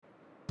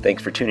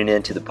Thanks for tuning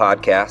in to the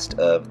podcast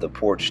of The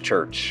Porch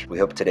Church. We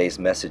hope today's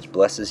message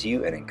blesses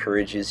you and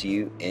encourages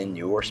you in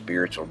your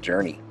spiritual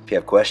journey. If you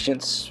have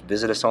questions,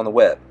 visit us on the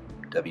web,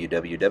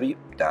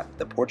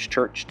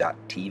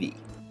 www.theporchchurch.tv.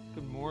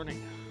 Good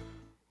morning.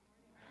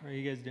 How are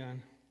you guys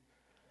doing?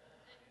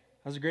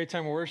 That was a great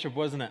time of worship,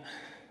 wasn't it?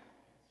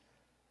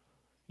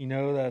 You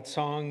know, that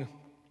song,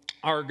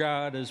 Our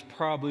God, is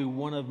probably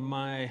one of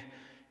my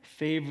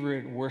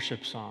favorite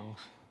worship songs.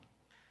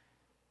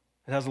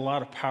 It has a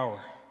lot of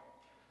power.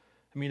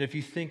 I mean, if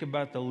you think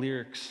about the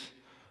lyrics,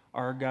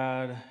 our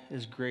God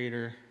is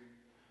greater,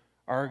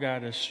 our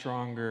God is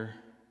stronger,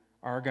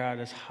 our God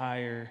is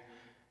higher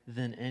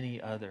than any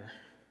other.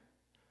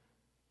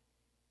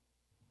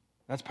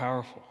 That's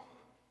powerful.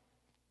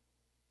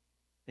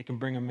 It can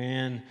bring a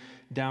man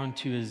down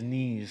to his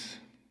knees.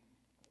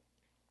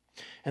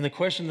 And the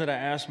question that I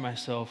ask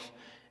myself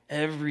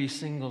every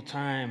single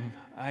time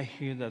I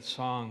hear that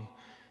song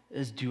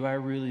is, do I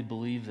really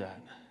believe that?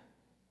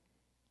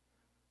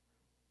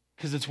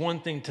 Because it's one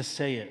thing to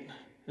say it.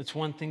 It's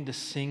one thing to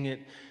sing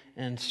it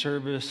in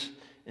service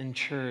in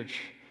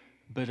church,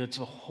 but it's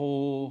a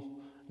whole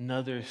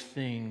nother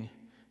thing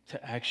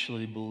to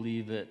actually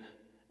believe it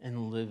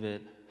and live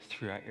it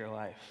throughout your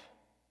life.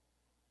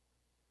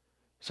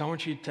 So I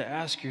want you to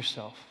ask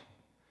yourself,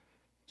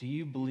 do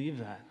you believe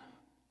that?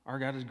 Our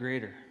God is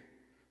greater.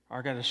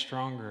 Our God is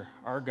stronger.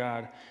 Our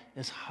God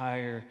is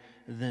higher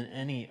than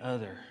any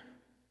other.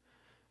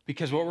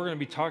 Because what we're going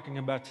to be talking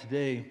about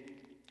today,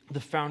 the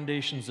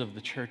foundations of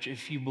the church,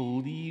 if you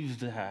believe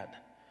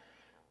that,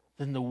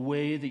 then the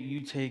way that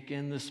you take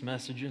in this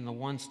message and the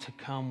ones to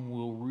come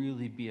will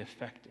really be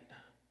affected.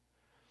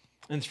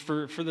 And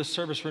for this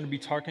service, we're going to be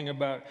talking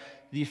about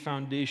the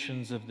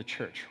foundations of the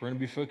church. We're going to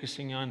be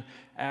focusing on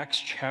Acts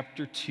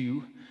chapter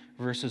 2,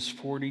 verses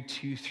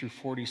 42 through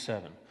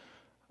 47.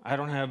 I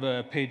don't have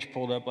a page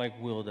pulled up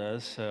like Will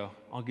does, so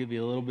I'll give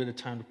you a little bit of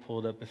time to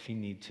pull it up if you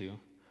need to.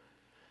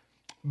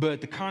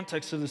 But the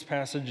context of this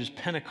passage is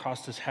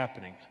Pentecost is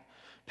happening.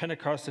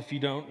 Pentecost, if you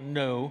don't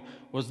know,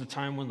 was the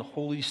time when the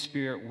Holy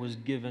Spirit was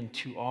given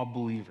to all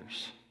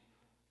believers.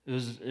 It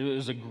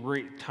was a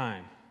great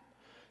time.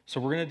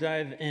 So we're going to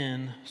dive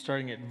in,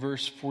 starting at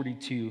verse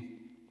 42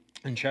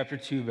 in chapter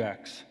 2 of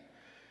Acts.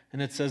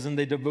 And it says, "And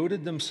they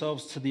devoted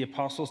themselves to the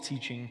apostles'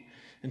 teaching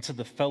and to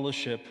the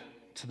fellowship,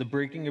 to the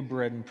breaking of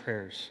bread and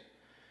prayers.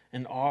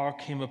 And awe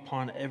came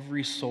upon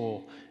every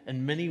soul,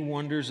 and many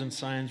wonders and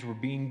signs were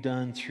being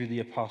done through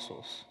the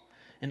apostles.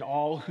 And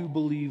all who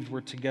believed were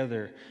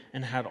together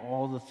and had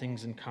all the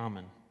things in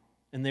common.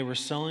 And they were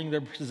selling their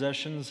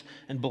possessions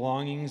and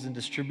belongings and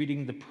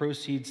distributing the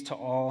proceeds to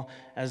all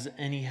as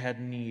any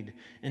had need.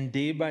 And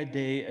day by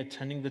day,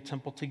 attending the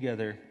temple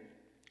together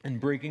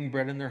and breaking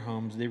bread in their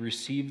homes, they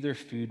received their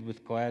food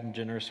with glad and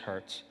generous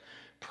hearts,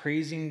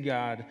 praising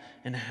God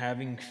and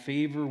having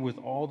favor with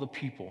all the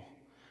people.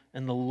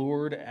 And the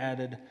Lord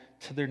added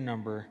to their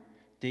number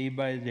day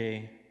by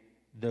day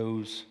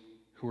those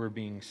who were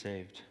being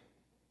saved."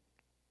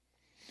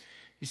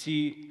 You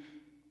see,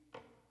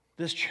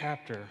 this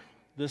chapter,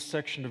 this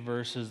section of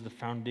verses, the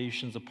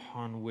foundations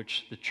upon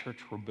which the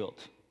church were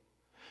built.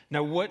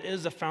 Now, what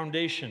is a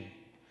foundation?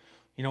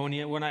 You know,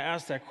 when I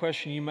ask that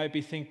question, you might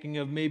be thinking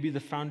of maybe the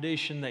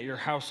foundation that your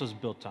house is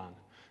built on.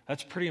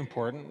 That's pretty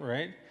important,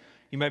 right?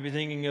 You might be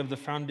thinking of the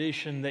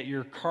foundation that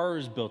your car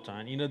is built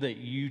on, you know, that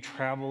you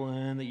travel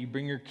in, that you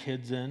bring your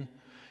kids in.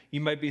 You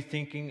might be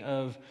thinking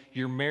of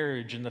your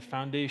marriage and the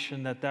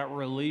foundation that that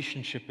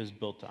relationship is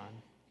built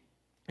on.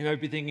 You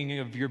might be thinking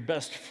of your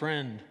best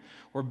friend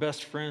or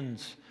best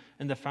friends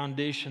and the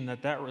foundation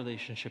that that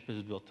relationship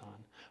is built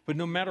on. But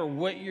no matter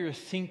what you're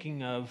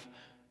thinking of,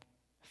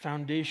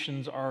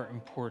 foundations are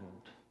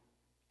important.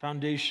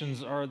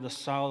 Foundations are the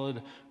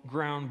solid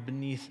ground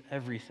beneath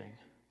everything.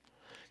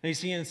 Now you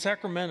see, in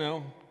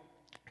Sacramento,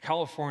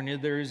 California,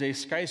 there is a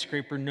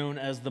skyscraper known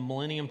as the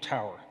Millennium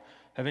Tower.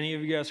 Have any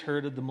of you guys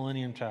heard of the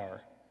Millennium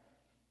Tower?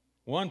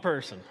 One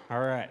person,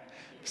 all right.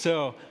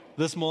 So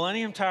this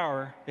Millennium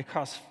Tower, it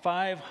costs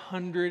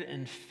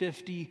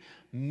 $550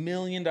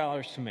 million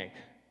to make.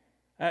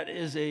 That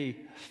is a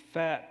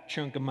fat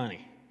chunk of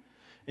money.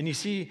 And you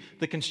see,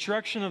 the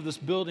construction of this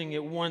building,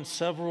 it won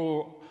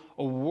several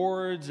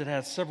awards. It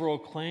has several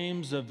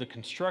claims of the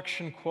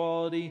construction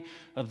quality,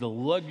 of the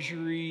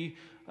luxury,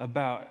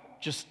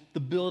 about just the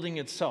building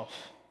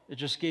itself. It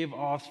just gave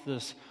off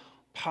this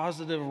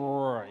positive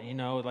aura, you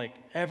know, like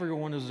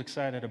everyone was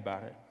excited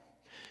about it.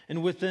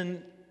 And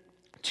within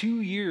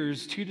 2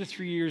 to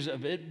 3 years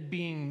of it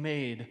being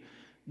made,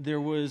 there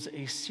was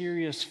a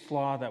serious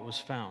flaw that was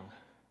found.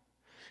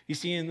 You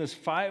see, in this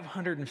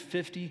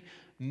 $550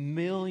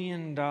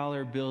 million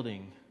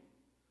building,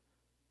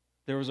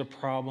 there was a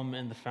problem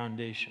in the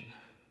foundation.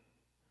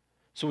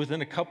 So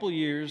within a couple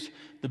years,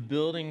 the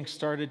building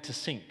started to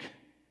sink.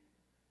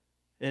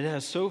 It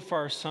has so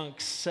far sunk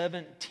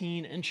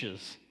 17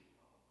 inches.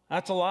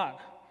 That's a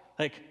lot.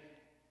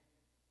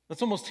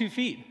 That's almost 2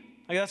 feet.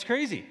 That's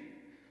crazy.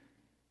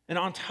 And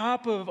on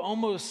top of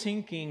almost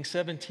sinking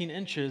 17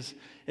 inches,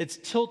 it's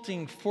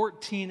tilting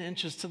 14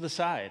 inches to the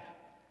side.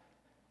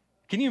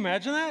 Can you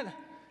imagine that?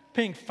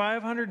 Paying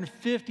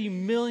 $550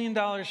 million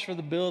for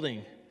the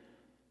building.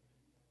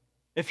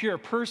 If you're a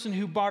person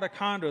who bought a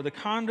condo, the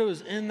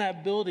condos in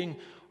that building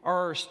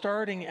are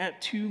starting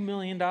at $2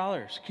 million.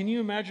 Can you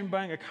imagine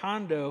buying a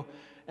condo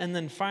and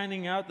then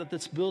finding out that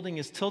this building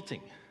is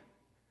tilting?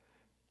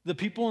 The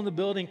people in the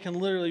building can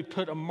literally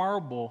put a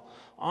marble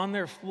on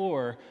their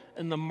floor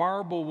and the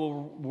marble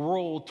will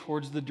roll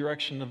towards the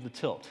direction of the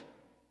tilt.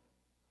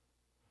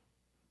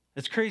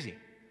 It's crazy.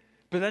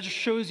 But that just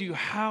shows you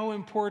how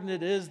important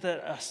it is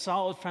that a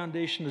solid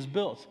foundation is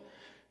built.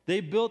 They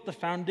built the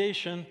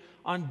foundation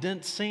on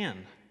dense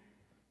sand.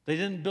 They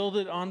didn't build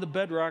it on the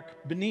bedrock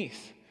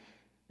beneath.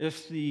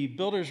 If the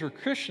builders were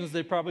Christians,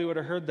 they probably would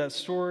have heard that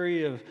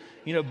story of,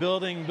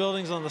 building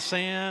buildings on the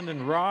sand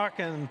and rock,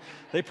 and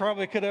they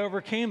probably could have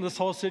overcame this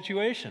whole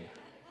situation.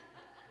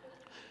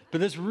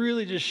 But this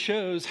really just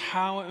shows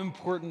how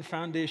important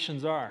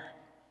foundations are.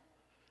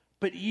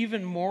 But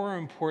even more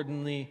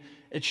importantly,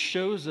 it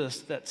shows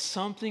us that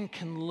something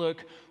can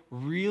look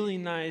really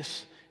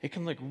nice, it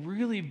can look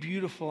really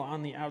beautiful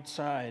on the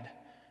outside,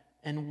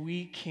 and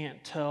we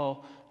can't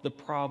tell the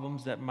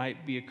problems that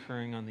might be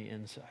occurring on the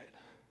inside.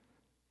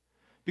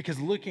 Because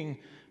looking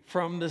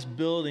from this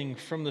building,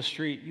 from the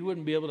street, you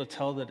wouldn't be able to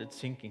tell that it's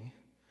sinking.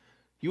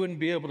 You wouldn't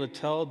be able to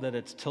tell that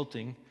it's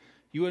tilting.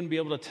 You wouldn't be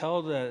able to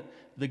tell that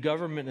the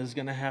government is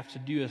going to have to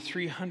do a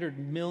 $300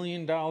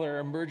 million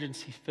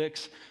emergency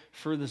fix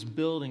for this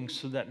building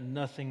so that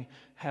nothing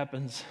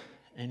happens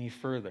any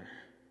further.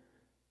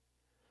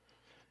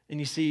 And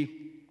you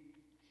see,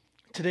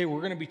 today we're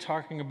going to be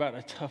talking about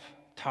a tough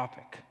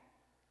topic.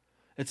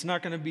 It's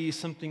not going to be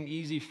something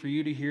easy for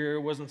you to hear.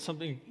 It wasn't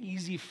something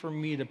easy for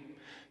me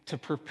to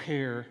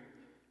prepare,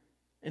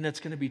 and it's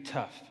going to be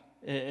tough.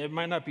 It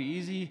might not be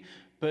easy,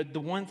 but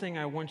the one thing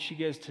I want you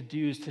guys to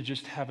do is to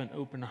just have an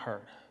open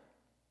heart.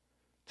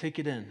 Take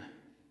it in.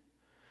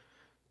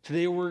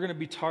 Today we're going to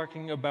be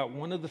talking about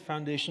one of the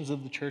foundations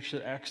of the church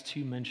that Acts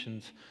 2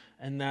 mentions,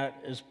 and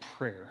that is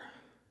prayer.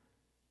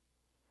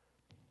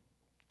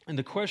 And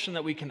the question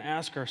that we can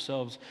ask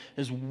ourselves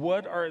is,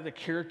 what are the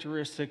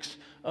characteristics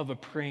of a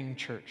praying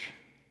church?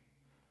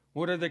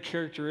 What are the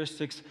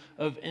characteristics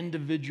of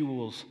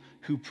individuals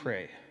who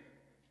pray?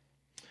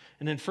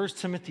 And in 1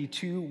 Timothy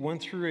 2, 1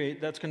 through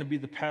 8, that's going to be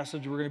the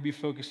passage we're going to be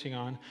focusing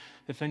on,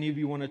 if any of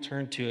you want to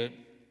turn to it.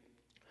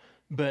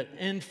 But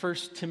in 1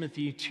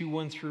 Timothy 2,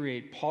 1 through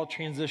 8, Paul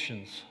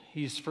transitions.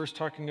 He's first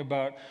talking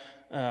about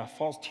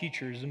false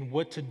teachers and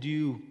what to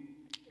do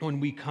when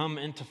we come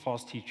into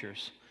false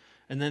teachers.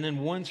 And then in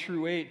 1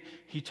 through 8,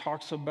 he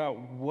talks about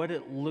what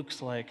it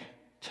looks like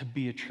to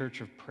be a church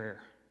of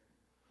prayer.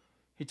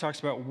 He talks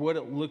about what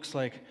it looks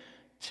like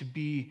to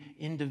be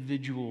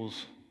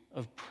individuals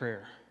of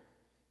prayer.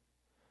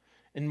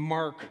 In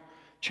Mark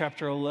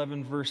chapter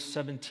 11, verse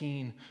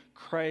 17,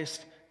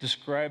 Christ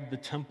described the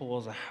temple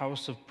as a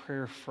house of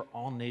prayer for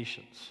all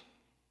nations.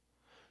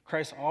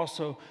 Christ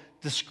also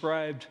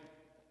described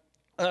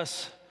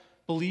us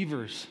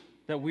believers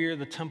that we are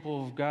the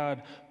temple of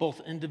God,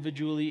 both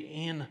individually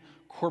and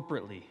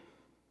corporately.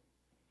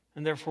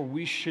 And therefore,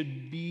 we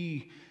should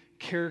be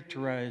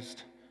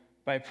characterized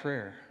by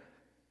prayer.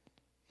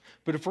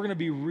 But if we're going to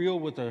be real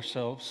with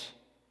ourselves,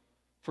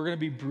 if we're going to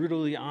be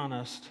brutally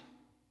honest,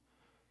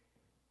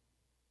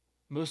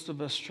 most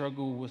of us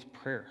struggle with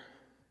prayer.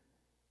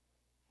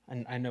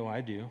 And I know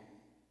I do.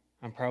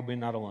 I'm probably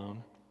not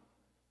alone.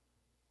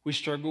 We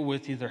struggle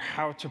with either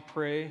how to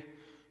pray,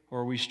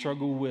 or we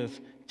struggle with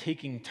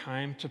taking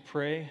time to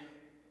pray.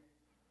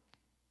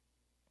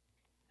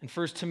 In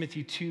 1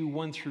 Timothy 2,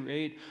 1 through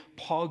 8,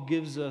 Paul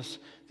gives us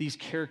these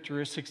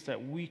characteristics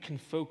that we can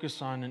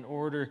focus on in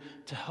order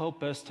to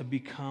help us to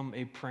become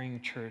a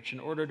praying church, in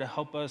order to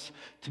help us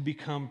to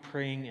become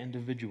praying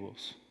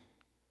individuals.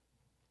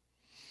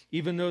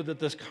 Even though that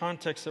this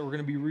context that we're going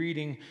to be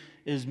reading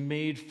is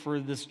made for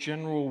this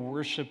general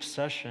worship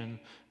session,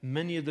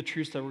 many of the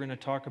truths that we're going to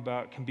talk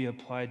about can be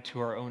applied to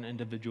our own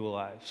individual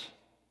lives.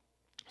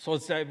 So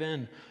let's dive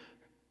in.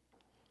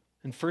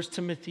 In 1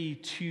 Timothy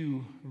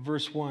 2,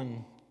 verse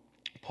 1,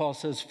 Paul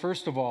says,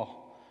 "First of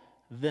all,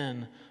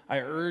 then, I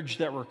urge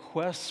that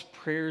requests,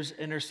 prayers,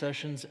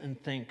 intercessions,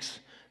 and thanks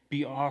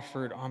be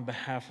offered on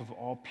behalf of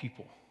all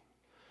people."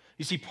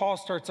 You see, Paul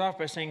starts off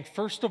by saying,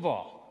 first of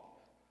all.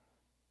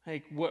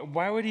 Like,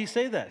 why would he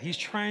say that? He's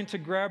trying to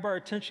grab our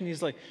attention.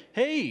 He's like,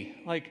 hey,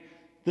 like,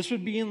 this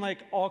would be in like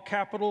all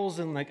capitals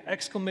and like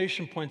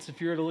exclamation points if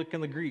you were to look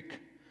in the Greek.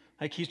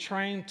 Like, he's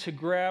trying to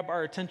grab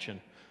our attention.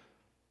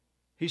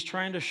 He's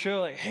trying to show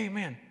like, hey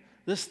man,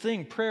 this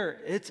thing, prayer,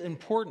 it's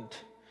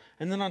important.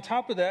 And then on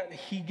top of that,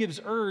 he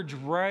gives urge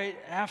right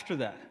after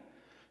that.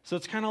 So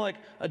it's kind of like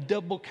a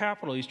double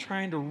capital. He's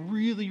trying to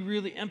really,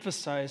 really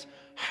emphasize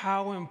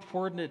how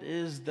important it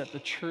is that the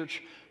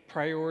church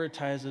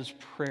prioritizes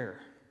prayer.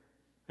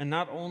 And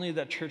not only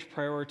that church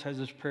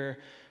prioritizes prayer,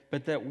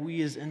 but that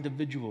we as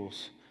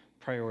individuals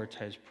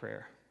prioritize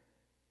prayer.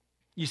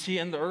 You see,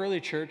 in the early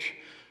church,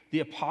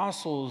 the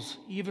apostles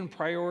even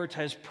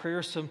prioritized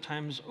prayer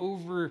sometimes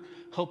over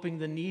helping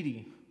the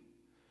needy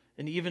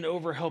and even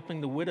over helping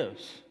the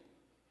widows.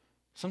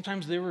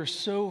 Sometimes they were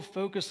so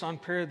focused on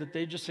prayer that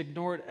they just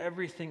ignored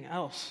everything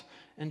else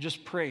and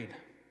just prayed,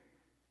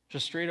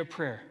 just straight up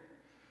prayer.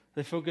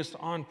 They focused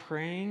on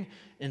praying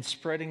and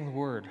spreading the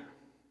word.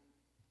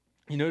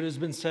 You know, it has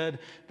been said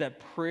that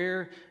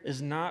prayer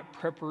is not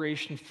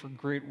preparation for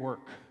great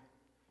work.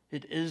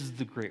 It is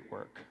the great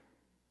work.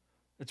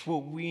 It's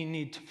what we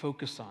need to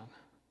focus on.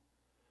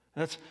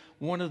 That's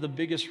one of the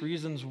biggest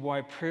reasons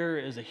why prayer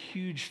is a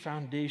huge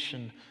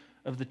foundation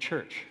of the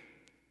church.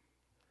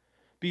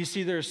 But you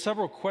see, there are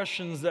several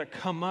questions that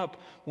come up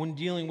when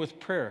dealing with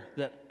prayer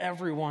that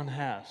everyone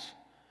has.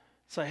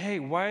 It's like, hey,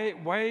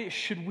 why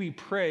should we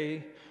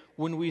pray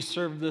when we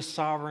serve this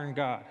sovereign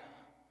God?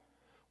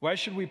 Why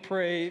should we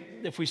pray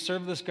if we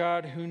serve this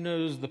God who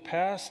knows the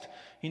past,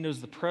 he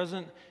knows the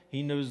present,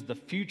 he knows the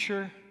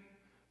future?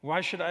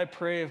 Why should I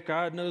pray if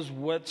God knows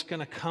what's going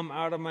to come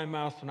out of my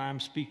mouth when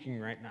I'm speaking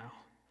right now?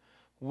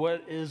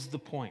 What is the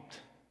point?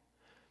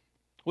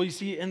 Well, you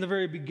see, in the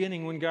very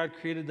beginning, when God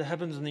created the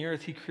heavens and the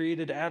earth, he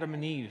created Adam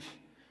and Eve.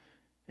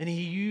 And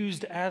he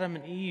used Adam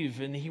and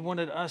Eve, and he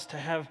wanted us to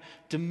have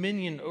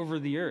dominion over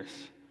the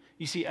earth.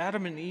 You see,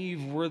 Adam and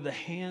Eve were the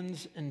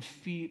hands and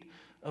feet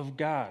of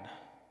God.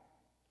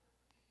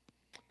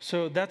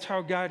 So that's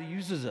how God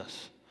uses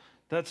us.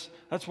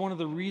 That's one of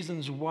the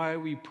reasons why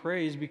we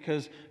pray, is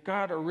because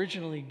God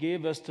originally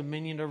gave us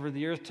dominion over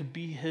the earth to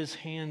be his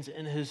hands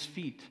and his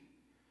feet.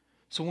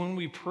 So when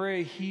we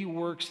pray, he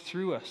works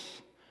through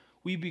us.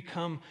 We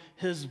become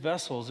his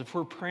vessels. If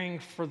we're praying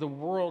for the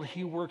world,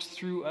 he works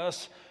through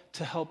us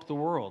to help the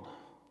world.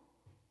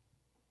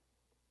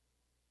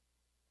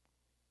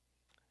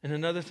 And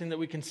another thing that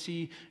we can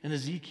see in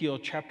Ezekiel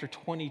chapter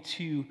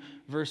 22,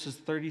 verses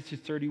 30 through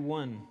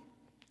 31,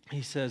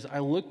 he says, I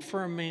looked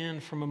for a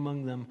man from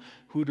among them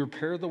who would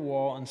repair the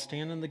wall and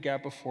stand in the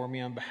gap before me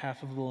on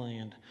behalf of the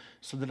land,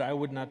 so that I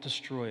would not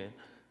destroy it.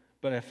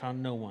 But I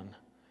found no one.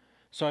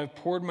 So I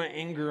poured my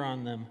anger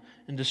on them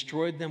and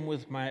destroyed them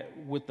with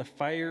the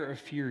fire of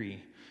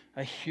fury.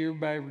 I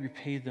hereby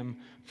repay them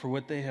for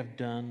what they have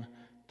done,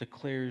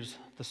 declares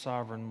the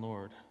sovereign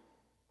Lord.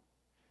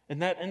 In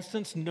that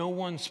instance, no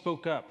one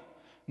spoke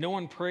up. No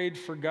one prayed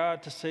for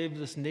God to save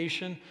this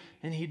nation,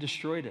 and he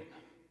destroyed it.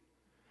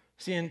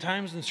 See, in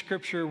times in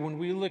Scripture, when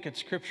we look at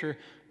Scripture,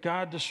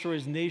 God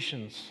destroys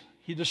nations.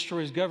 He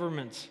destroys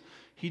governments.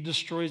 He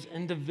destroys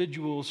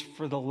individuals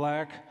for the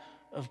lack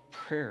of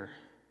prayer.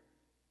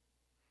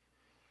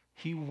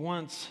 He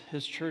wants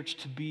his church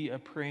to be a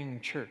praying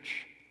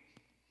church.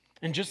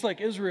 And just like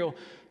Israel,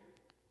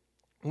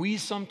 we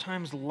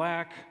sometimes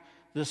lack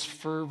this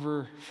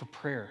fervor for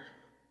prayer.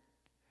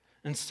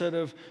 Instead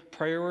of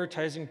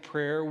prioritizing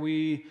prayer,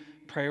 we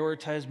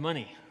prioritize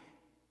money,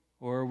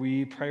 or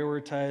we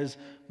prioritize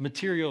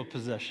material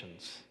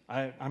possessions.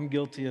 I'm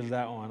guilty of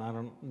that one. I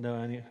don't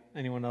know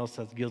anyone else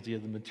that's guilty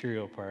of the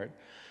material part.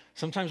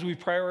 Sometimes we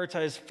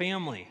prioritize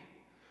family.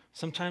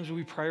 Sometimes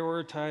we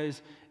prioritize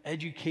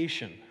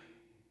education.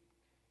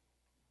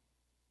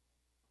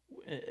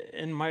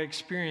 In my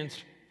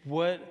experience,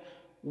 what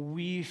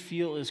we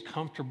feel is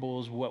comfortable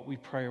is what we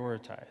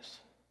prioritize.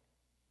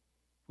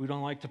 We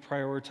don't like to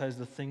prioritize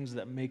the things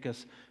that make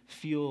us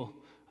feel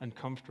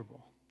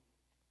uncomfortable.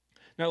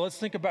 Now let's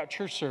think about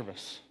church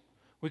service.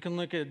 We can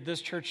look at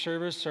this church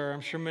service, or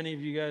I'm sure many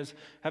of you guys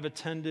have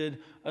attended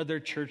other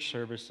church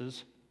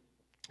services.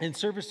 In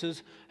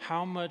services,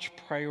 how much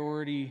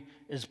priority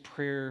is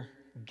prayer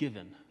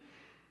given?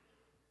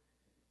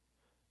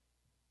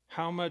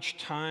 How much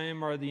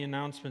time are the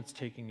announcements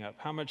taking up?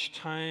 How much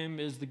time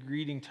is the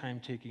greeting time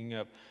taking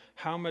up?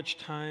 How much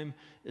time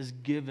is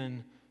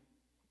given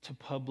to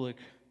public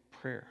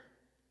prayer?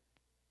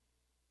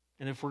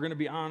 And if we're going to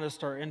be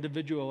honest, our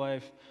individual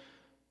life,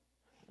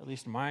 at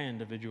least my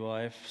individual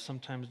life,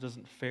 sometimes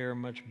doesn't fare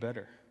much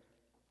better.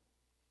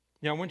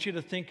 Now, I want you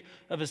to think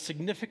of a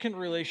significant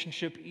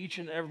relationship each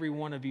and every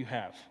one of you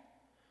have.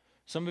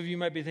 Some of you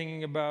might be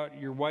thinking about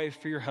your wife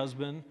or your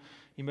husband.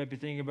 You might be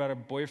thinking about a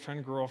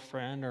boyfriend,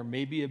 girlfriend, or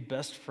maybe a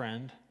best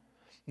friend.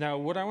 Now,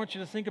 what I want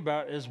you to think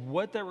about is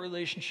what that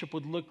relationship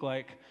would look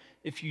like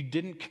if you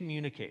didn't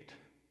communicate.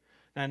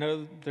 Now, I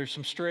know there's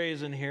some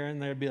strays in here,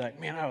 and they'd be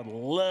like, man, I would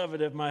love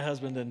it if my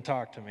husband didn't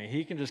talk to me.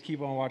 He can just keep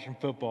on watching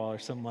football or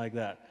something like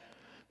that.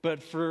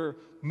 But for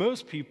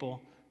most people,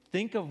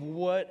 think of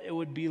what it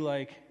would be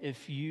like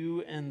if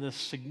you and the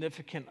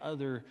significant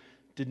other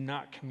did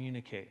not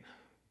communicate.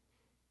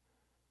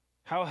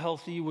 How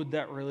healthy would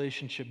that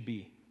relationship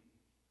be?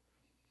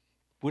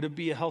 Would it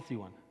be a healthy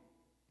one?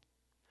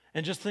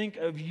 And just think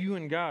of you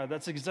and God.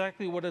 That's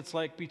exactly what it's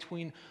like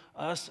between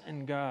us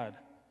and God.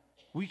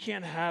 We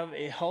can't have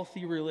a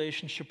healthy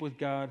relationship with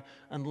God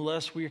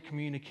unless we are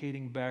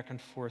communicating back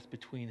and forth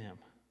between Him.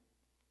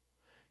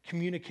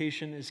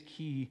 Communication is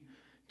key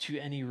to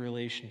any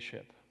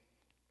relationship.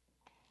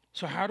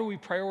 So how do we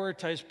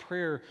prioritize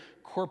prayer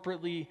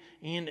corporately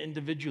and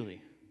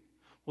individually?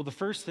 Well, the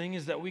first thing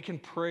is that we can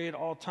pray at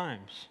all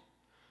times.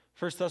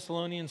 1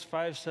 Thessalonians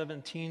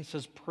 5:17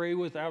 says, pray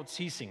without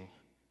ceasing.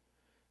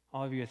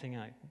 All of you are thinking,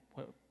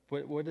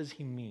 what does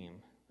he mean?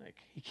 Like,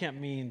 he can't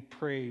mean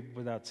pray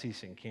without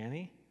ceasing, can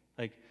he?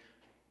 Like,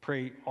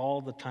 Pray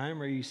all the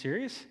time? Are you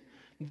serious?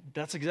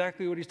 That's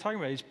exactly what he's talking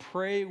about. He's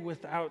pray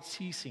without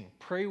ceasing,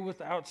 pray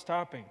without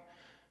stopping.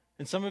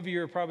 And some of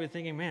you are probably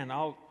thinking, man,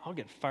 I'll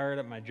get fired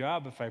at my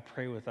job if I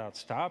pray without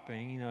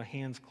stopping.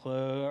 Hands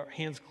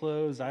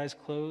closed, eyes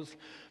closed.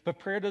 But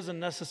prayer doesn't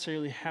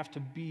necessarily have to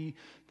be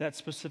that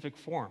specific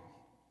form.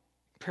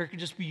 Prayer could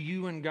just be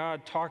you and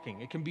God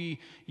talking. It can be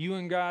you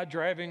and God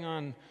driving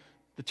on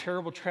the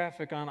terrible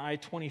traffic on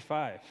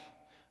I-25.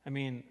 I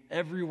mean,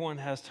 everyone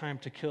has time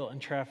to kill in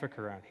traffic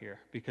around here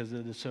because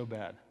it is so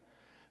bad.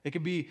 It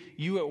could be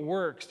you at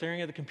work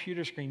staring at the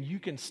computer screen. You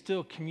can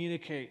still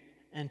communicate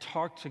and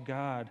talk to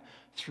God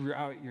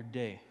throughout your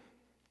day.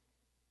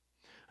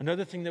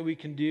 Another thing that we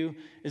can do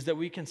is that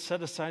we can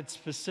set aside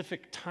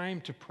specific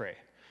time to pray.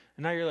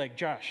 And now you're like,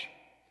 Josh,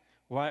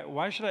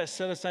 why should I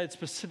set aside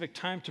specific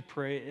time to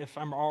pray if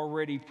I'm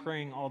already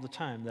praying all the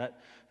time?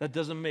 That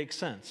doesn't make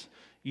sense.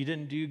 You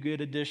didn't do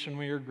good addition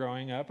when you were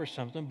growing up or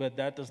something, but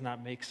that does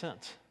not make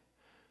sense.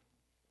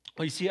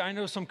 Well, you see, I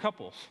know some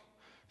couples.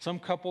 Some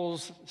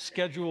couples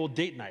schedule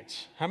date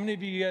nights. How many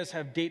of you guys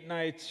have date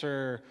nights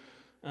or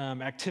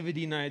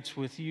activity nights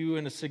with you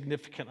and a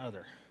significant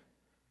other?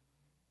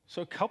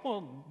 So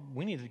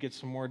we need to get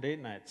some more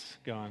date nights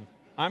going.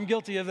 I'm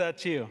guilty of that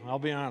too, I'll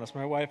be honest.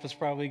 My wife has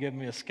probably given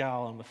me a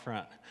scowl on the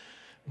front.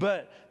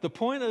 But the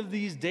point of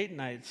these date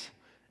nights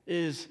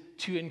is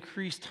to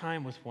increase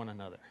time with one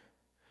another.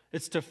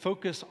 It's to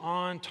focus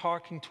on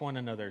talking to one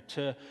another,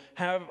 to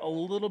have a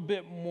little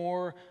bit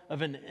more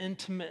of an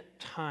intimate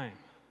time.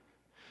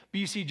 But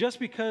you see, just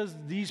because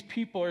these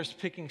people are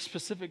picking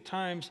specific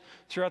times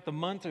throughout the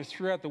month or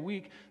throughout the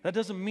week, that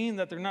doesn't mean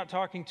that they're not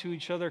talking to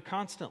each other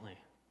constantly,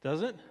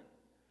 does it?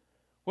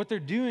 What they're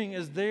doing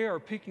is they are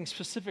picking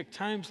specific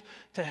times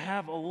to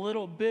have a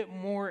little bit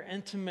more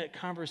intimate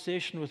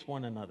conversation with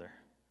one another.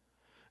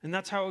 And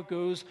that's how it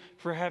goes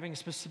for having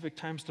specific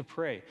times to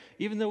pray.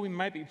 Even though we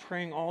might be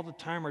praying all the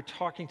time or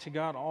talking to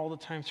God all the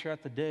time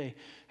throughout the day,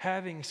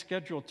 having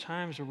scheduled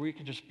times where we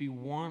can just be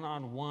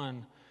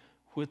one-on-one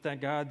with that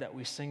God that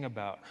we sing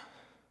about,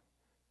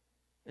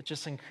 it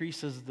just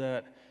increases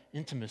that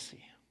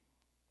intimacy.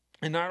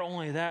 And not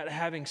only that,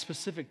 having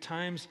specific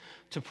times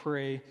to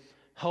pray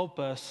help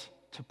us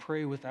to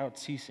pray without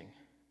ceasing.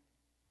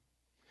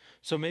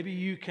 So maybe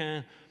you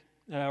can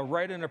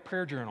write in a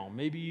prayer journal.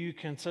 Maybe you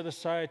can set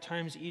aside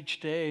times each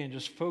day and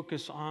just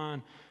focus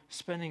on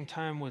spending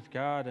time with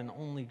God and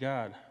only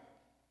God.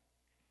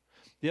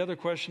 The other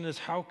question is,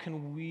 how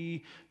can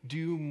we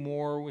do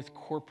more with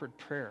corporate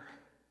prayer?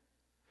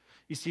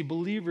 You see,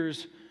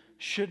 believers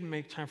should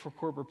make time for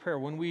corporate prayer.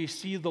 When we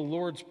see the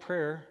Lord's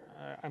Prayer,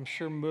 I'm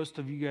sure most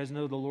of you guys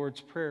know the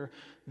Lord's Prayer,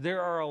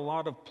 there are a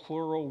lot of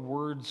plural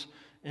words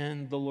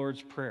in the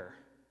Lord's Prayer.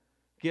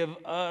 Give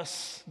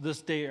us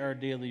this day our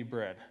daily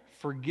bread.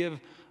 Forgive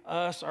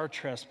us our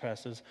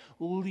trespasses.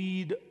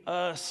 Lead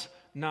us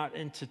not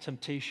into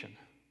temptation.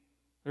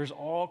 There's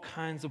all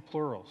kinds of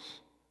plurals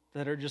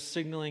that are just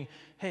signaling,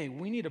 hey,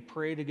 we need to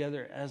pray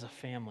together as a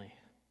family.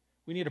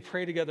 We need to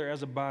pray together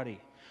as a body.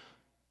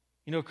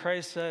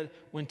 Christ said,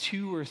 when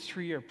 2 or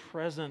 3 are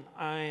present,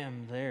 I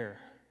am there.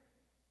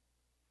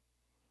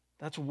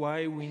 That's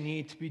why we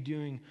need to be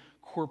doing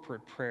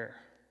corporate prayer.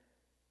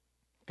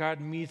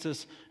 God meets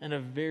us in a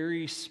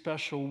very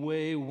special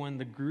way when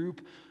the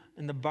group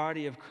and the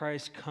body of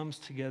Christ comes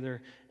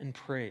together and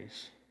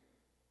prays.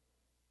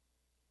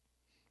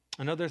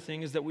 Another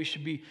thing is that we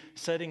should be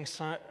setting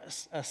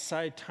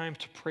aside time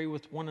to pray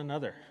with one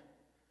another.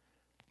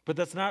 But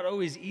that's not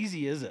always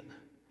easy, is it?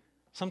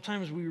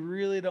 Sometimes we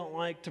really don't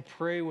like to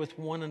pray with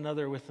one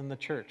another within the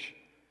church.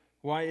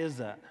 Why is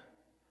that?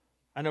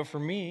 I know for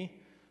me,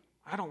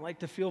 I don't like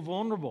to feel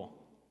vulnerable.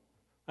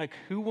 Like,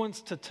 who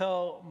wants to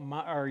tell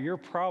your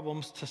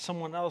problems to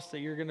someone else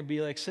that you're going to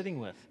be sitting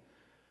with?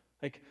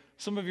 Like,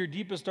 some of your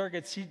deepest,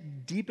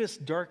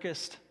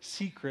 darkest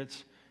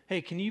secrets,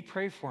 hey, can you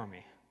pray for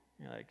me?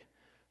 You're like,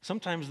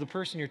 sometimes the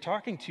person you're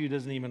talking to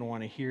doesn't even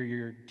want to hear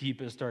your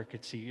deepest,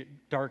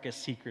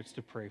 darkest secrets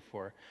to pray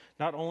for.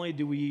 Not only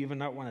do we even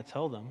not want to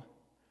tell them,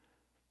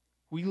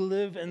 we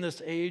live in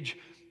this age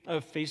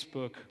of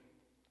Facebook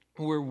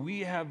where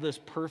we have this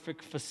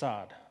perfect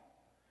facade.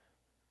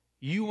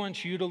 You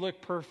want you to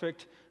look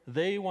perfect.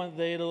 They want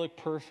they to look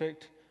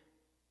perfect.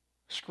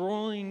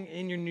 Scrolling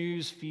in your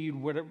news feed,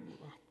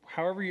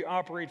 however you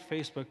operate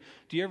Facebook,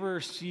 do you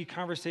ever see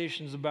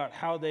conversations about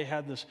how they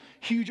had this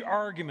huge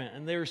argument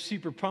and they were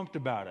super pumped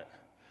about it?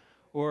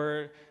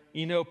 Or,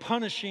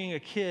 punishing a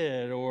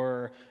kid,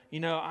 or,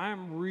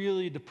 I'm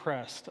really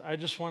depressed. I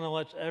just want to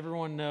let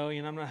everyone know,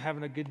 I'm not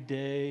having a good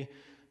day.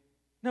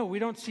 No, we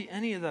don't see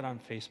any of that on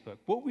Facebook.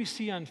 What we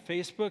see on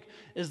Facebook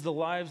is the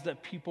lives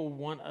that people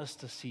want us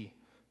to see,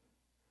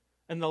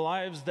 and the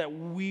lives that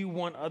we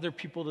want other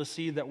people to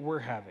see that we're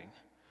having,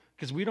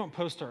 because we don't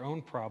post our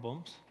own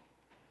problems.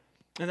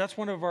 And that's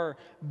one of our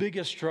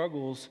biggest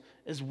struggles,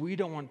 is we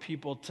don't want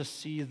people to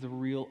see the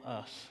real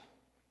us.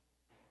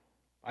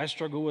 I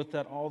struggle with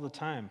that all the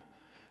time.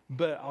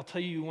 But I'll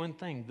tell you one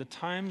thing, the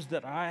times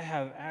that I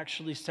have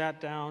actually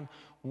sat down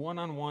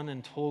one-on-one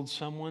and told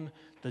someone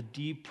the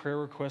deep prayer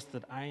request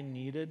that I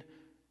needed,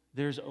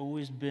 there's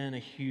always been a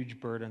huge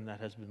burden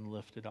that has been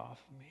lifted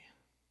off of me.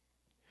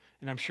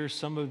 And I'm sure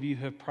some of you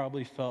have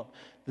probably felt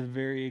the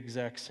very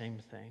exact same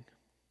thing.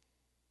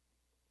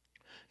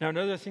 Now,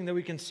 another thing that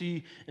we can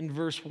see in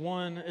verse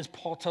 1 is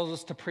Paul tells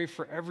us to pray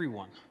for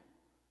everyone.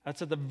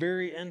 That's at the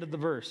very end of the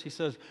verse. He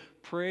says,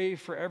 pray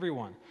for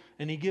everyone.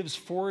 And he gives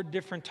 4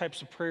 different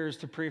types of prayers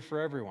to pray for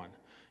everyone.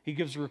 He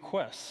gives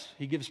requests,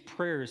 he gives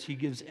prayers, he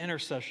gives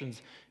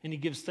intercessions, and he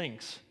gives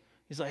thanks.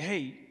 He's like,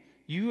 hey,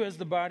 you as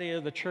the body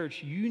of the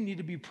church, you need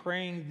to be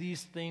praying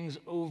these things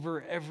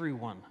over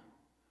everyone.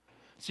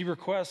 See,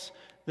 requests,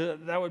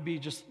 that would be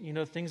just,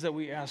 things that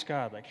we ask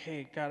God, like,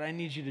 hey, God, I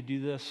need you to do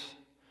this.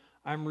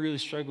 I'm really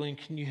struggling.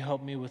 Can you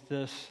help me with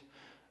this?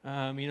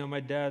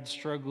 My dad's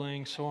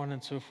struggling, so on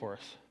and so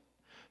forth.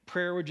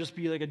 Prayer would just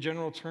be like a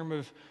general term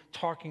of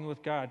talking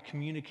with God,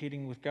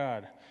 communicating with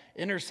God.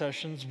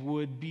 Intercessions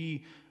would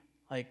be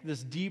like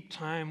this deep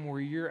time where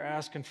you're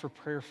asking for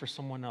prayer for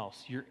someone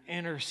else. You're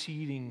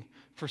interceding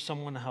for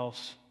someone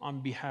else on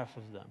behalf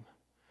of them.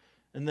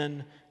 And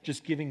then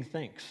just giving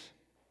thanks.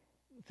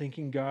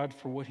 Thanking God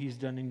for what he's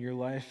done in your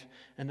life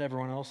and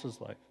everyone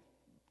else's life.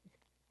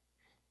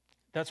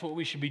 That's what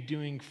we should be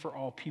doing for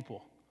all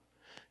people.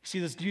 See,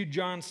 this dude,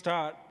 John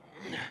Stott,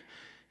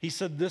 he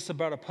said this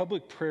about a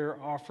public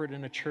prayer offered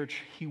in a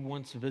church he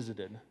once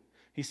visited.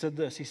 He said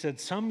this, he said,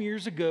 some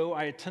years ago,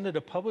 I attended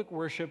a public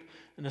worship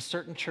in a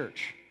certain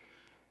church.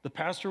 The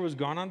pastor was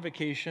gone on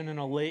vacation and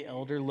a lay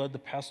elder led the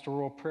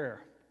pastoral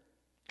prayer.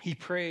 He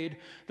prayed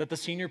that the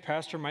senior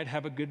pastor might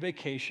have a good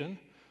vacation.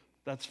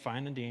 That's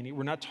fine and dandy.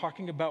 We're not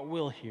talking about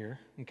Will here,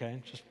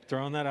 okay? Just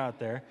throwing that out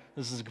there.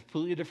 This is a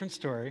completely different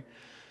story.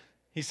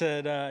 He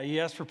said he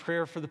asked for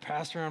prayer for the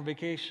pastor on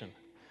vacation.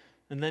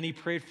 And then he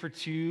prayed for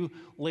 2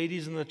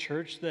 ladies in the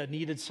church that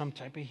needed some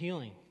type of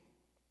healing.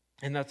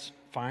 And that's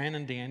fine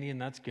and dandy,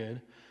 and that's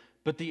good.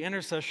 But the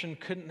intercession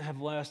couldn't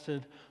have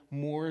lasted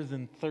more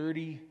than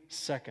 30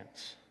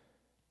 seconds.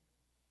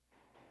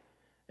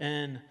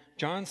 And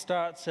John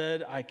Stott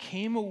said, I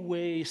came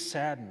away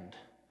saddened,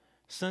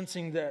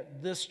 sensing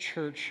that this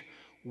church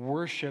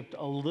worshiped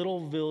a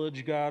little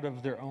village god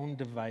of their own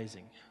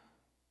devising.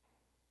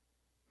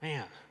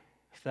 Man,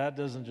 if that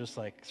doesn't just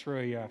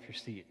throw you off your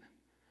seat.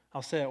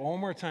 I'll say it one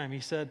more time.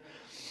 He said,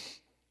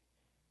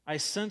 I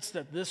sense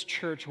that this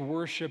church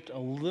worshiped a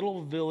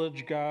little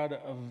village god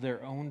of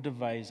their own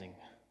devising.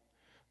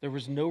 There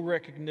was no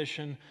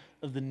recognition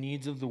of the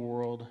needs of the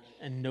world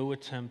and no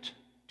attempt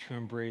to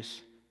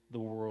embrace the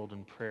world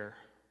in prayer.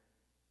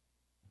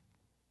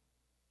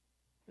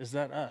 Is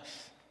that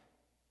us?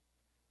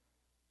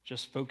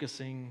 Just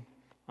focusing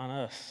on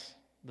us,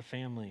 the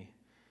family,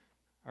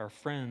 our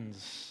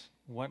friends,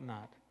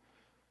 whatnot?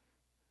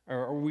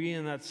 Or are we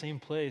in that same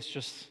place,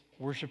 just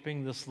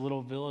worshiping this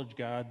little village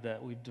god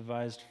that we've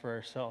devised for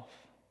ourselves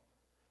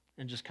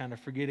and just kind of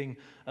forgetting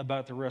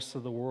about the rest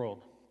of the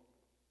world?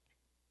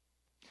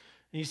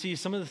 And you see,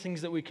 some of the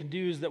things that we can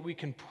do is that we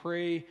can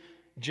pray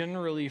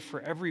generally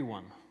for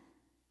everyone.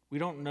 We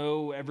don't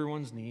know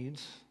everyone's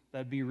needs.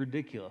 That'd be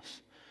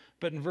ridiculous.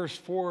 But in verse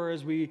 4,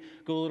 as we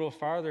go a little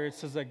farther, it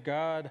says that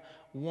God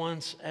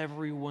wants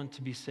everyone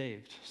to be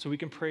saved. So we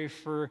can pray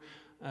for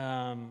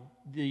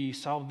the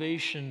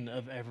salvation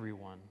of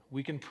everyone.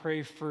 We can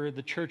pray for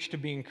the church to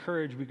be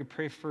encouraged. We can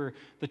pray for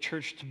the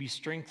church to be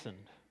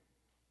strengthened.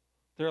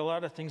 There are a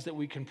lot of things that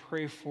we can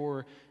pray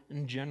for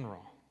in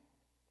general.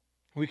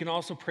 We can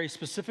also pray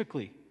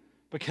specifically.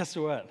 But guess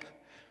what?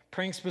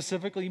 Praying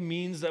specifically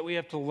means that we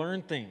have to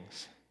learn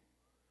things.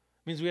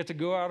 It means we have to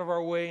go out of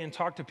our way and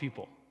talk to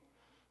people.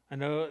 I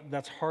know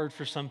that's hard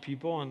for some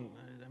people, and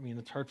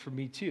it's hard for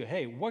me too.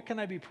 Hey, what can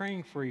I be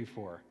praying for you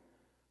for?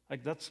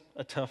 That's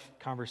a tough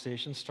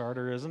conversation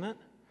starter, isn't it?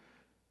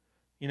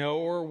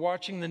 Or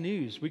watching the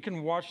news. We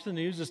can watch the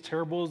news, as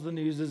terrible as the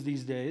news is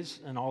these days,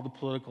 and all the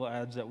political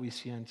ads that we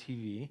see on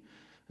TV.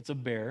 It's a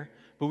bear.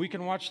 But we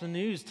can watch the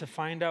news to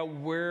find out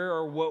where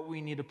or what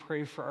we need to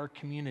pray for our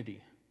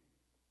community.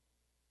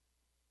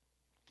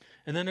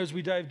 And then as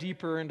we dive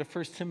deeper into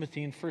 1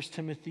 Timothy, in 1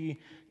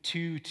 Timothy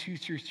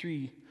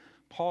 2:2-3,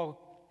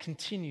 Paul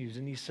continues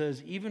and he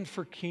says, even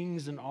for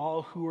kings and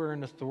all who are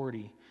in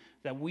authority,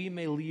 that we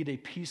may lead a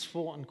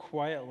peaceful and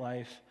quiet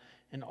life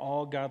in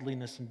all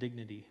godliness and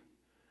dignity.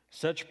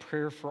 Such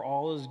prayer for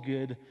all is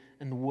good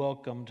and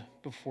welcomed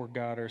before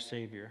God our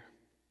Savior.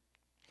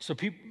 So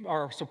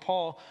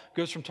Paul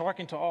goes from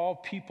talking to all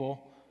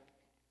people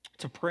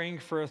to praying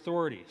for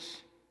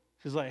authorities.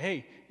 He's like,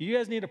 hey, you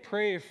guys need to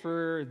pray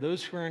for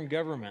those who are in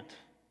government.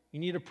 You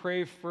need to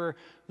pray for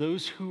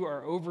those who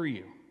are over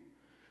you.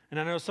 And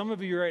I know some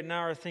of you right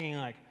now are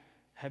thinking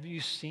have you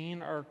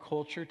seen our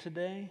culture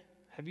today?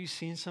 Have you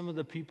seen some of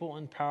the people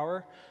in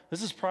power?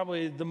 This is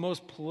probably the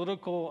most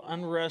political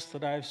unrest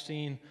that I've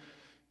seen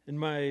in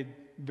my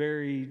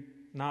very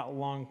not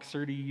long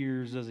 30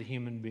 years as a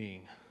human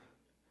being.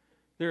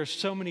 There are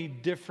so many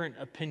different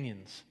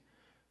opinions.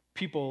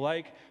 People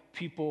like,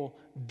 people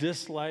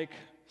dislike.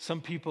 Some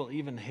people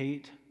even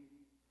hate.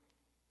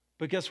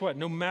 But guess what?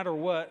 No matter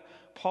what,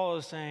 Paul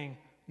is saying,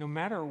 no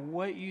matter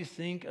what you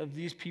think of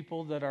these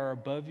people that are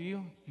above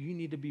you, you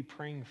need to be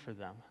praying for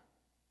them.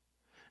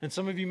 And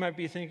some of you might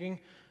be thinking,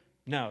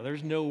 no,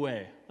 there's no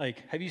way.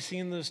 Like, have you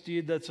seen this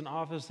dude that's in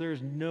office?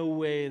 There's no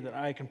way that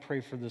I can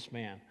pray for this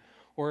man.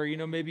 Or,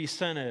 maybe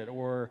Senate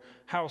or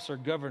House or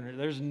governor.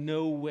 There's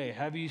no way.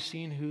 Have you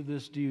seen who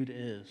this dude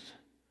is?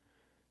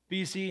 But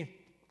you see,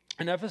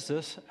 in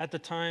Ephesus, at the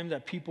time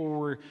that people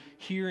were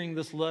hearing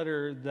this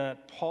letter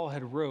that Paul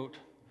had wrote,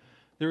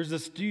 there was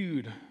this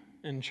dude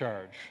in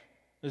charge.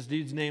 This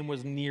dude's name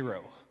was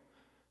Nero.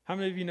 How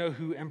many of you know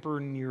who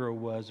Emperor Nero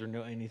was or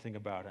know anything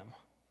about him?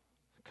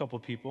 A couple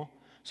people.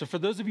 So for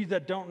those of you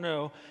that don't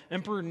know,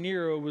 Emperor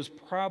Nero was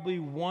probably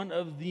one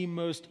of the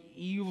most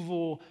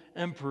evil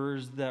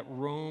emperors that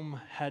Rome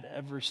had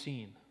ever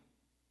seen.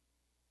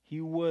 He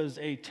was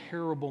a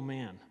terrible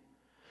man.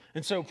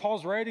 And so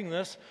Paul's writing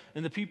this,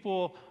 and the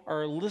people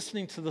are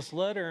listening to this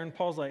letter, and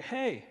Paul's like,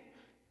 hey,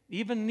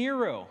 even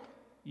Nero,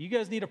 you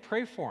guys need to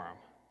pray for him.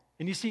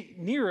 And you see,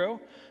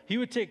 Nero, he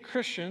would take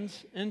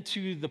Christians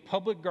into the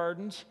public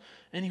gardens,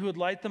 and he would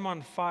light them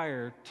on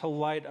fire to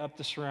light up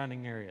the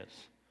surrounding areas.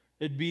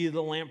 It'd be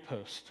the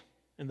lamppost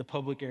in the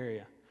public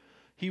area.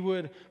 He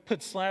would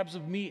put slabs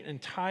of meat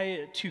and tie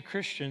it to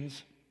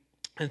Christians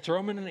and throw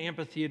them in an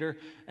amphitheater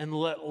and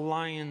let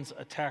lions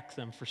attack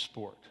them for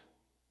sport.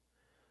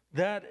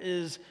 That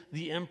is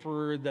the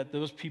emperor that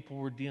those people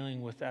were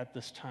dealing with at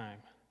this time.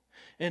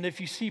 And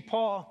if you see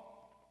Paul's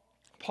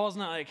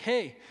not like,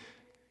 hey,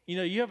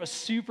 you have a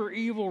super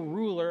evil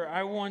ruler.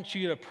 I want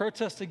you to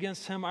protest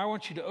against him. I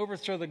want you to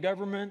overthrow the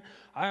government.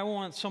 I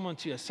want someone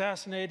to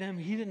assassinate him.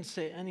 He didn't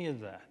say any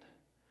of that.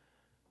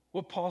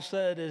 What Paul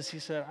said is, he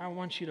said, I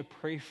want you to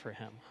pray for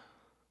him.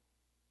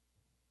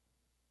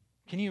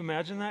 Can you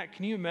imagine that?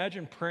 Can you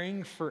imagine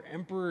praying for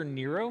Emperor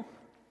Nero?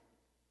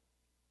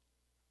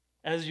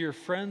 As your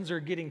friends are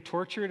getting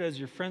tortured, as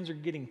your friends are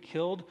getting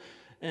killed,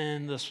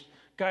 and this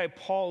guy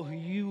Paul, who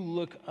you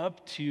look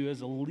up to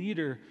as a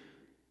leader,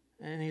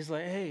 and he's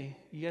like, hey,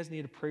 you guys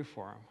need to pray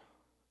for him.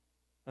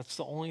 That's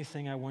the only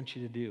thing I want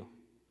you to do.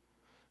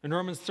 In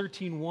Romans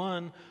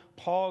 13:1,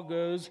 Paul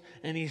goes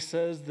and he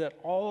says that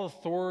all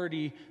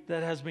authority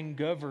that has been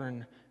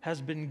governed has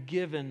been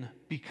given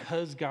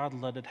because God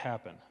let it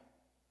happen.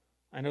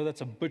 I know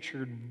that's a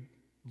butchered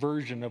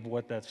version of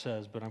what that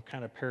says, but I'm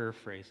kind of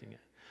paraphrasing it.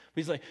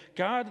 But he's like,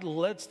 God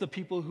lets the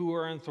people who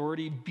are in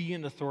authority be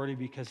in authority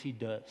because he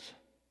does.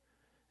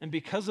 And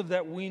because of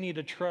that, we need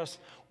to trust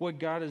what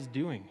God is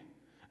doing.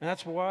 And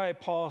that's why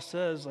Paul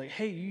says,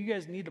 hey, you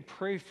guys need to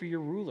pray for your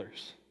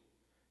rulers.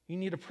 You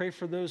need to pray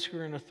for those who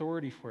are in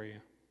authority for you.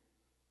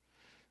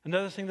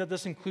 Another thing that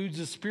this includes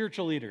is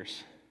spiritual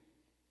leaders.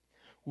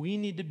 We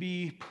need to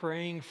be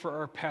praying for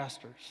our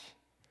pastors.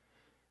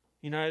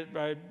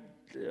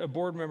 A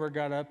board member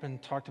got up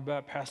and talked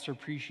about Pastor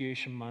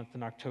Appreciation Month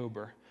in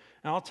October.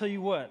 And I'll tell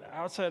you what,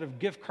 outside of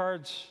gift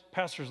cards,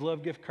 pastors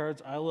love gift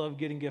cards. I love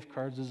getting gift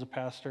cards as a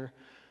pastor.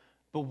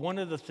 But one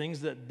of the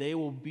things that they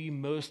will be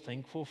most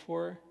thankful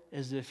for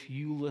is if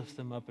you lift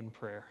them up in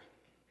prayer.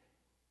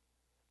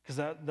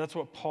 Because that's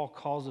what Paul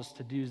calls us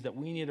to do, is that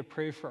we need to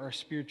pray for our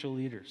spiritual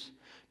leaders.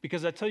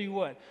 Because I tell you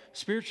what,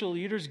 spiritual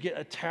leaders get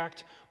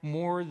attacked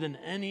more than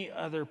any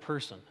other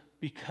person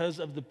because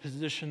of the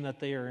position that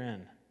they are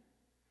in.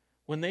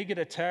 When they get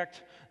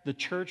attacked, the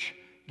church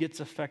gets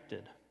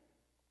affected.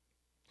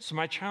 So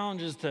my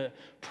challenge is to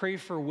pray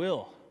for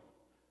Will,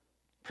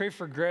 pray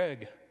for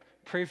Greg,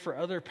 pray for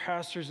other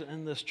pastors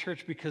in this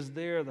church because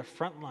they are the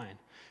front line.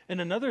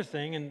 And another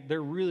thing, and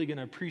they're really going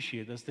to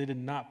appreciate this, they did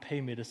not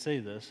pay me to say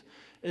this,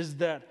 is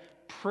that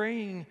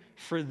praying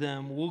for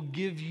them will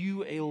give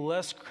you a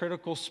less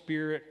critical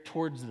spirit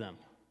towards them.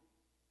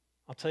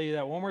 I'll tell you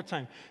that one more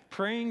time.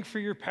 Praying for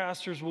your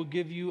pastors will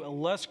give you a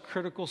less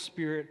critical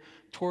spirit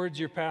towards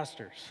your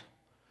pastors.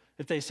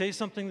 If they say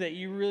something that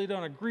you really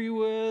don't agree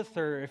with,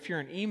 or if you're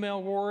an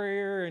email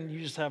warrior and you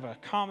just have a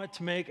comment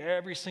to make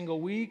every single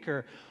week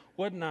or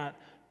whatnot,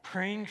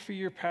 praying for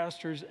your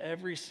pastors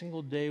every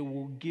single day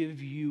will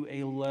give you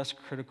a less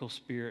critical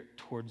spirit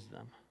towards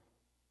them.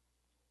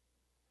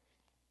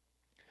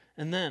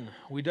 And then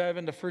we dive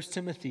into 1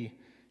 Timothy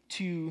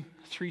 2,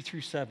 3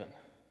 through 7.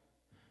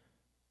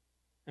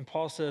 And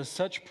Paul says,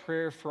 such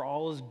prayer for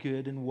all is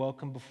good and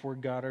welcome before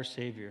God our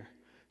Savior,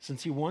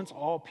 since he wants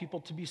all people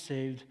to be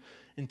saved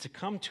and to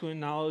come to a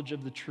knowledge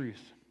of the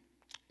truth.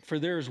 For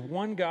there is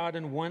one God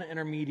and one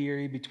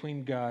intermediary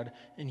between God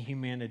and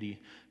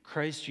humanity,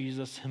 Christ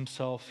Jesus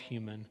himself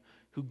human,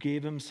 who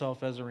gave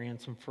himself as a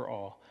ransom for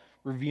all,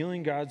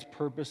 revealing God's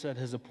purpose at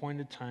his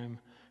appointed time.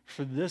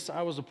 For this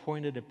I was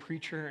appointed a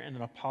preacher and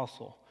an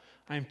apostle.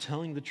 I am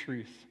telling the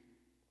truth.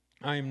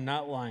 I am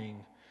not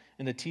lying,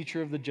 and a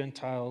teacher of the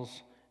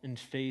Gentiles in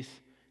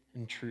faith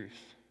and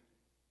truth.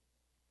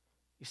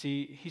 You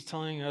see, he's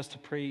telling us to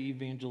pray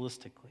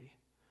evangelistically.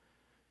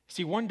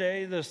 See, one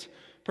day, this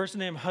person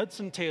named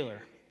Hudson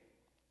Taylor,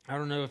 I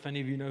don't know if any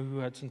of you know who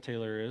Hudson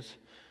Taylor is.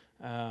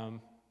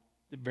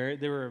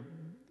 They were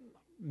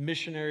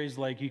missionaries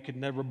like you could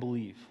never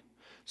believe.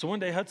 So one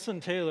day,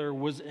 Hudson Taylor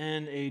was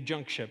in a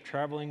junk ship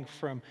traveling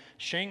from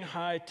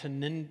Shanghai to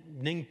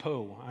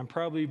Ningpo. I'm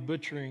probably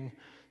butchering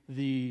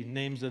the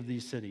names of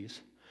these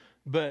cities.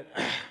 But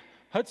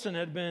Hudson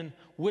had been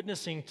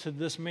witnessing to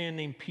this man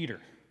named Peter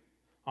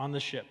on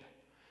the ship.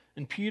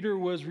 And Peter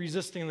was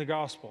resisting the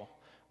gospel,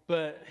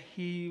 but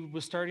he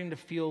was starting to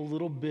feel a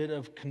little bit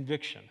of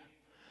conviction.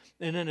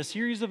 And in a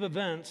series of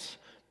events,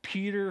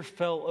 Peter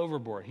fell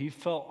overboard. He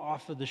fell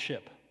off of the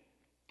ship.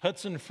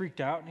 Hudson freaked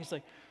out, and he's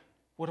like,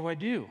 what do I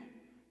do?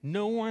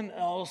 No one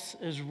else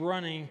is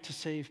running to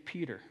save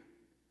Peter.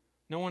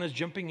 No one is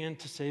jumping in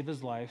to save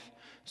his life.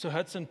 So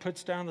Hudson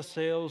puts down the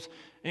sails,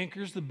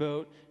 anchors the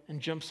boat,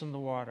 and jumps in the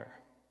water.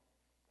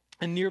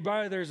 And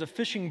nearby, there's a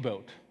fishing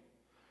boat.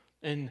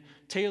 And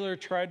Taylor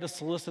tried to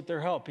solicit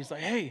their help. He's like,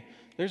 hey,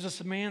 there's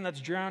this man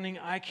that's drowning.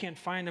 I can't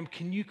find him.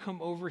 Can you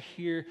come over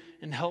here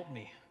and help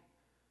me?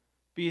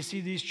 But you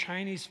see, these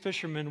Chinese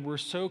fishermen were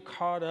so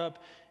caught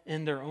up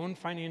in their own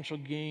financial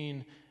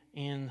gain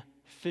and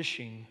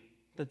fishing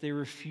that they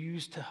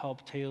refused to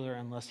help Taylor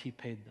unless he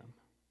paid them.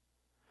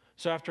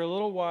 So after a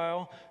little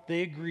while,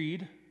 they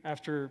agreed.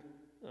 After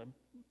a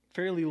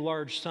fairly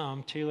large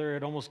sum, Taylor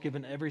had almost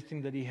given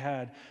everything that he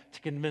had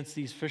to convince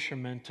these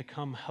fishermen to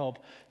come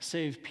help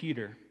save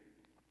Peter.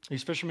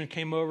 These fishermen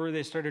came over,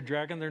 they started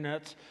dragging their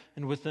nets,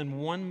 and within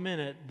 1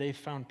 minute, they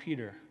found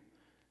Peter.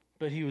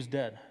 But he was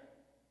dead.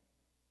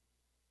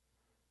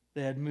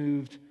 They had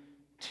moved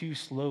too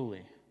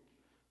slowly.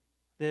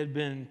 They had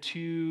been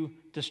too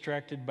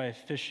distracted by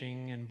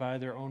fishing and by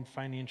their own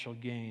financial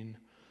gain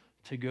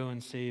to go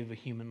and save a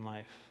human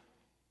life.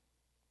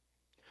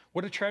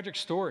 What a tragic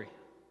story.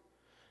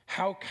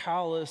 How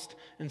calloused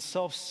and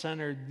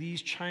self-centered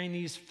these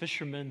Chinese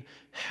fishermen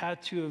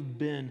had to have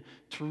been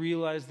to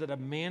realize that a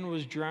man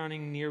was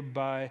drowning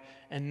nearby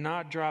and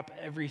not drop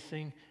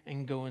everything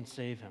and go and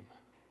save him.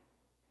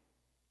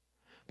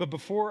 But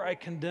before I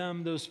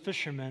condemn those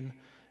fishermen,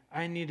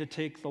 I need to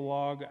take the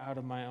log out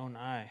of my own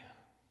eye.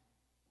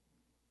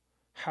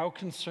 How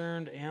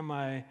concerned am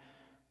I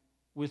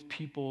with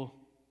people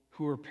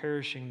who are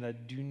perishing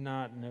that do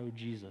not know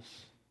Jesus?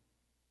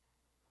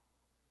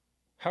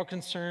 How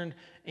concerned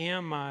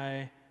am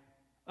I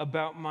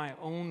about my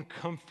own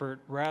comfort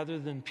rather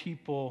than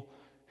people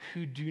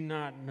who do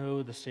not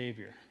know the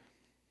Savior?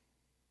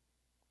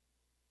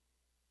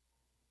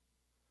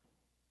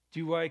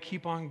 Do I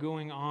keep on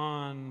going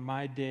on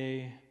my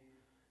day,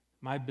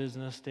 my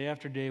business, day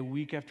after day,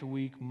 week after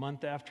week,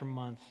 month after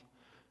month,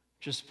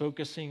 just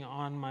focusing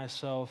on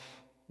myself,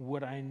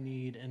 what I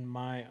need, and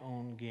my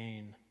own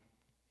gain?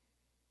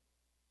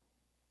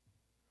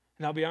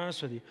 And I'll be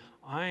honest with you,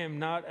 I am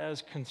not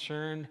as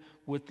concerned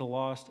with the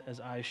lost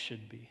as I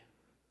should be,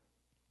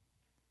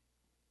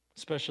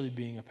 especially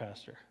being a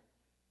pastor.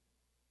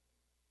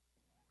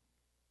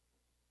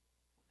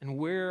 And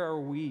where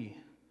are we?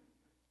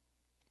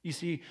 You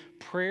see,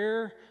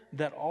 prayer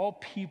that all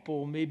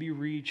people may be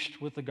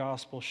reached with the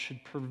gospel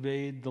should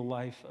pervade the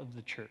life of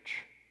the church.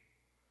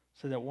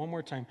 Say that one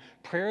more time.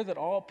 Prayer that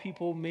all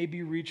people may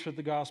be reached with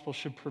the gospel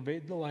should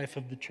pervade the life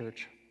of the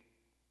church.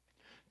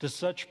 Does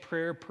such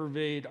prayer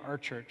pervade our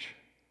church?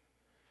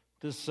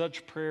 Does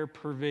such prayer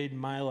pervade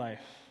my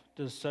life?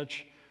 Does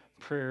such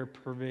prayer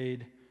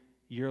pervade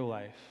your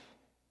life?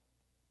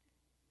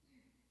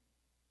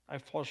 I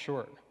fall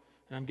short,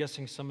 and I'm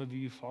guessing some of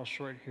you fall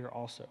short here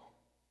also.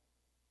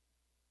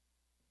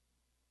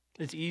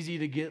 It's easy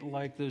to get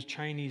like those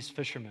Chinese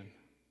fishermen,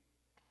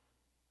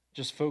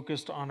 just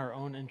focused on our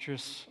own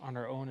interests, on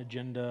our own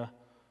agenda,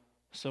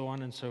 so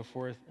on and so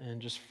forth,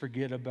 and just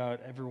forget about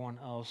everyone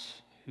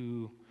else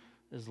who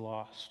is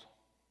lost.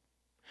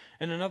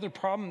 And another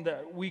problem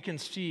that we can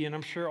see, and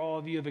I'm sure all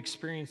of you have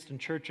experienced in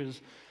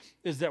churches,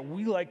 is that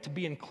we like to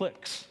be in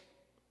cliques.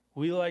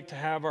 We like to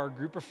have our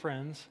group of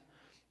friends,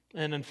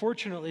 and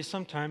unfortunately,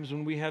 sometimes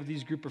when we have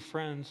these group of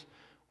friends,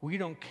 we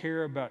don't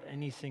care about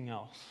anything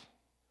else.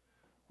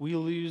 We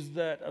lose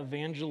that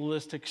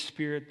evangelistic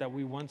spirit that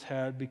we once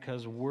had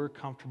because we're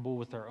comfortable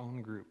with our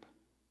own group.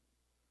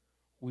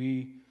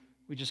 We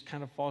just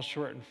kind of fall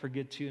short and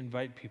forget to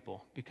invite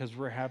people because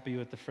we're happy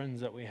with the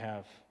friends that we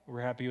have.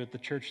 We're happy with the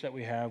church that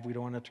we have. We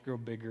don't want it to grow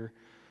bigger.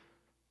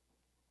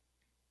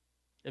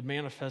 It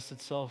manifests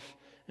itself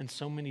in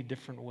so many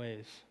different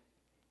ways.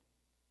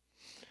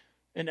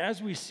 And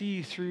as we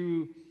see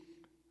through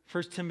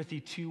 1 Timothy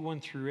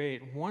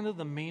 2:1-8, one of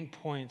the main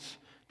points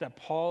that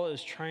Paul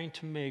is trying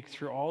to make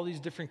through all these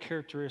different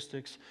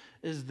characteristics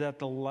is that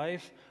the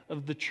life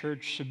of the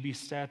church should be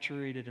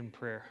saturated in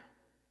prayer.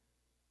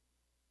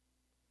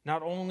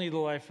 Not only the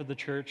life of the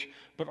church,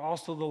 but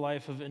also the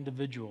life of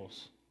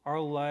individuals. Our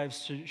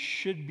lives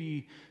should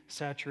be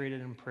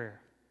saturated in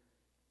prayer.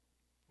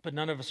 But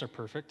none of us are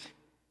perfect.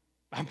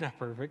 I'm not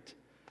perfect.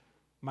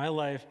 My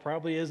life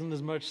probably isn't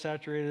as much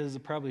saturated as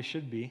it probably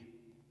should be.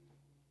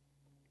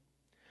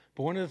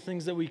 But one of the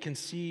things that we can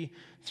see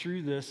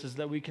through this is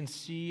that we can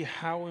see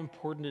how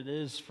important it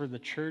is for the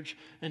church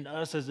and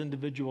us as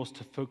individuals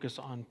to focus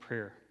on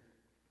prayer.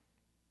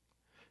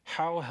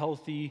 How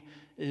healthy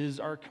is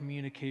our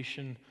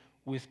communication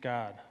with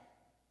God?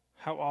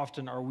 How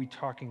often are we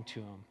talking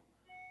to him?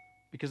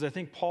 Because I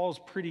think Paul's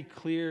pretty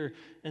clear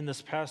in this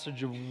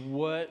passage of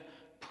what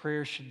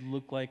prayer should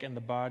look like in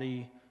the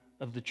body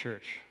of the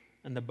church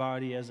and the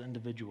body as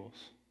individuals.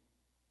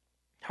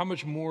 How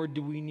much more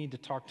do we need to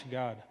talk to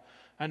God?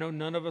 I know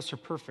none of us are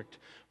perfect,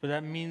 but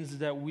that means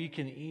that we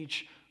can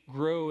each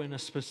grow in a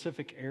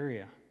specific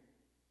area.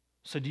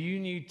 So do you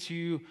need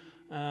to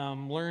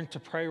learn to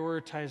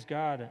prioritize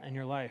God in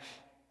your life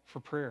for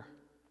prayer?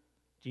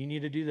 Do you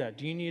need to do that?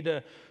 Do you need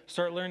to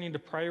start learning to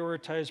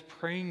prioritize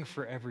praying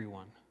for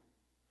everyone?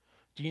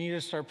 Do you need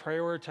to start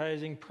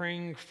prioritizing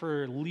praying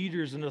for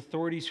leaders and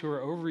authorities who are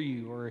over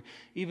you, or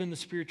even the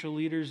spiritual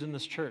leaders in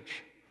this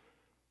church?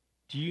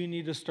 Do you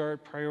need to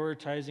start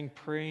prioritizing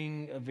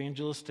praying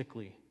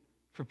evangelistically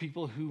for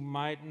people who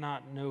might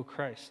not know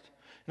Christ?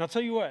 And I'll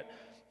tell you what,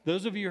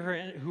 those of you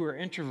who are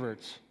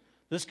introverts,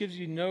 this gives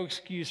you no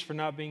excuse for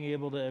not being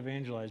able to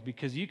evangelize,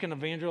 because you can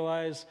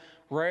evangelize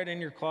right in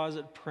your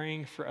closet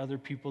praying for other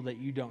people that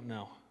you don't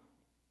know.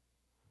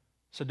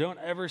 So don't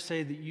ever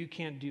say that you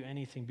can't do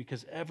anything,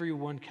 because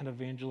everyone can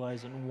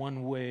evangelize in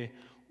one way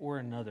or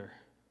another.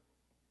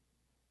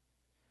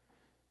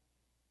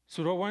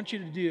 So what I want you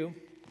to do,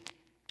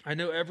 I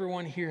know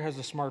everyone here has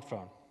a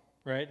smartphone,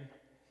 right?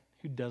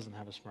 Who doesn't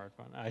have a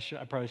smartphone?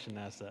 I probably shouldn't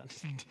ask that.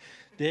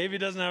 Davey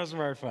doesn't have a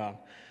smartphone.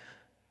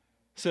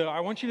 So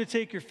I want you to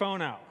take your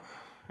phone out,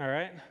 all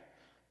right?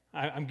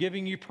 I'm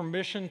giving you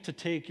permission to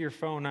take your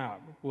phone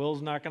out.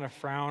 Will's not going to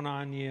frown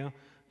on you.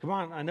 Come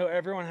on, I know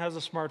everyone has a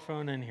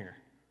smartphone in here.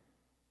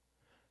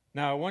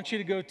 Now, I want you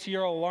to go to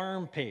your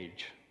alarm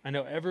page. I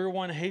know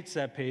everyone hates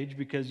that page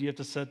because you have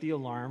to set the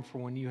alarm for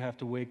when you have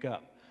to wake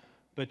up.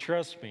 But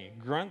trust me,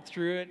 grunt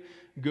through it,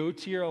 go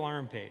to your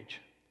alarm page.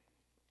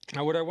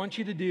 Now, what I want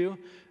you to do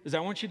is I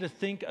want you to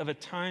think of a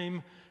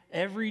time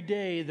every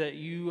day that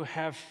you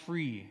have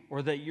free,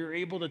 or that you're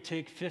able to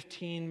take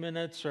 15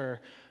 minutes or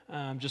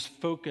just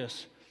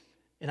focus.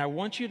 And I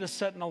want you to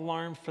set an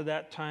alarm for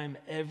that time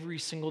every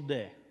single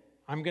day.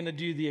 I'm going to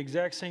do the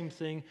exact same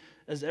thing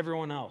as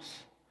everyone else.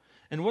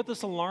 And what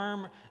this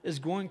alarm is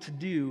going to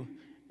do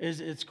is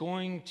it's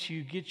going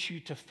to get you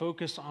to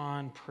focus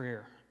on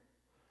prayer.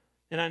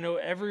 And I know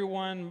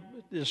everyone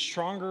is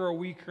stronger or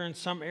weaker in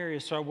some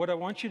areas. So what I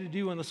want you to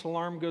do when this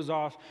alarm goes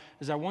off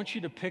is I want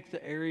you to pick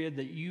the area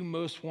that you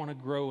most want to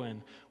grow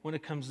in when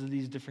it comes to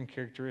these different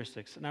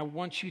characteristics. And I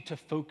want you to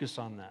focus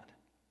on that.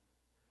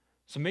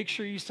 So make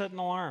sure you set an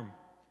alarm.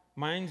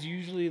 Mine's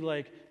usually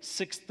like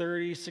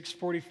 6:30,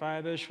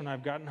 6:45-ish. When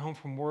I've gotten home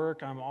from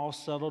work, I'm all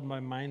settled, my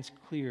mind's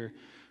clear.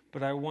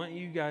 But I want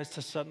you guys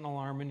to set an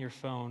alarm in your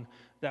phone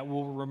that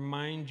will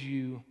remind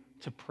you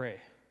to pray.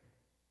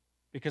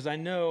 Because I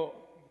know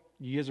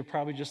you guys are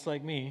probably just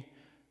like me.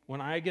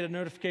 When I get a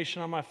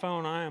notification on my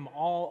phone, I am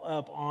all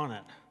up on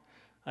it.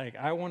 Like,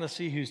 I want to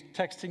see who's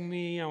texting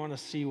me. I want to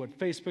see what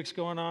Facebook's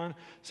going on.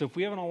 So if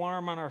we have an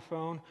alarm on our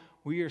phone,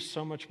 we are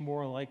so much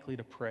more likely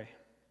to pray.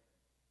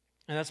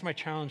 And that's my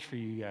challenge for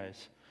you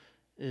guys,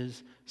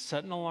 is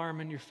set an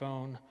alarm in your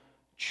phone.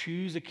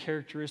 Choose a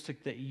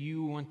characteristic that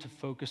you want to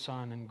focus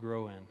on and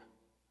grow in.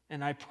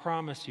 And I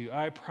promise you,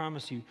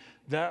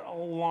 that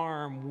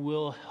alarm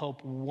will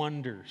help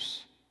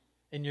wonders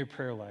in your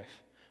prayer life,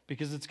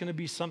 because it's going to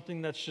be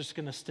something that's just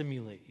going to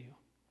stimulate you.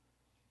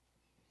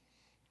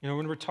 You know,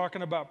 when we're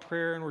talking about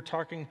prayer and we're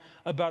talking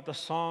about the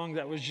song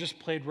that was just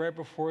played right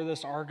before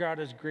this, Our God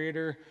is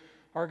Greater,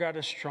 Our God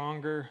is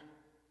Stronger,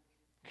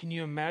 can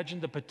you imagine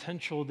the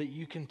potential that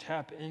you can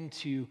tap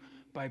into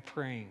by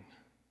praying?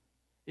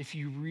 If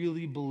you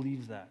really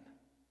believe that.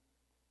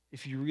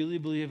 If you really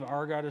believe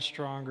our God is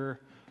stronger,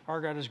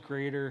 our God is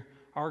greater,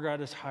 our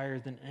God is higher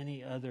than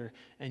any other,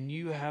 and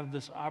you have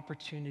this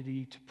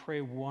opportunity to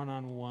pray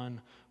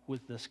one-on-one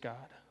with this God.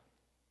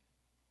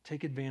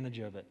 Take advantage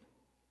of it.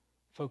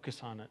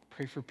 Focus on it.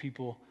 Pray for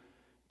people.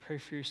 Pray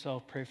for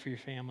yourself. Pray for your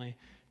family.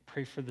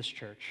 Pray for this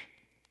church.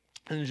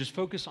 And then just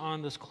focus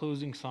on this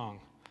closing song.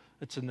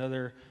 It's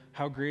another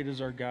How Great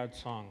Is Our God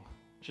song,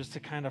 just to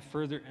kind of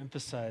further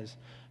emphasize,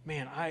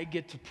 man, I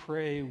get to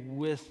pray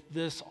with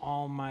this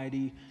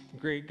almighty,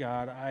 great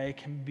God. I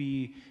can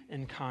be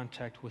in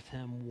contact with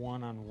him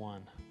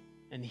one-on-one,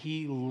 and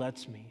he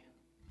lets me.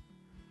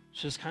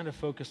 Just kind of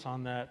focus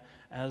on that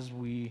as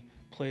we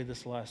play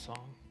this last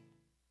song.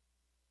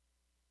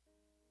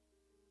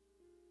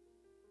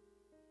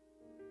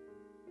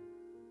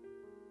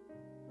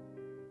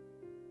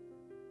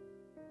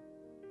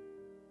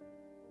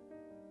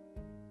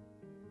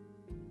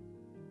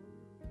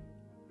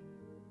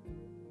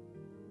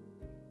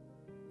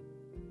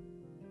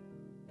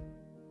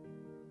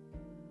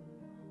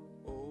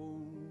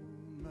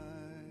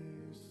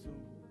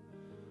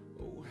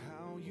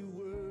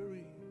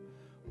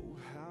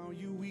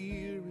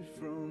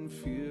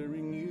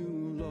 Fearing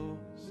you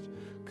lost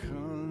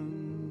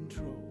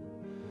control.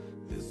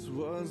 This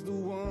was the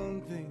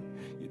one thing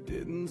you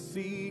didn't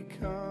see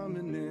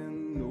coming,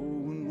 and no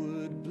one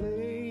would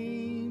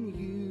blame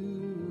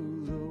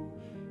you, though.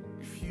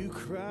 If you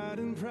cried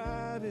in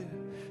private,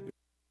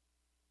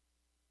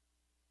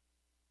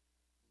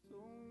 so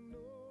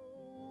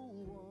no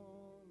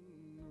one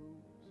knows.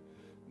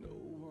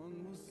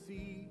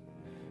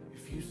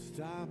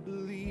 stop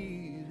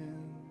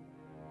believing.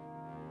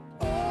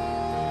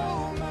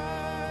 Oh,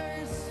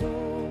 my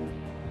soul,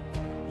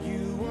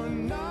 you are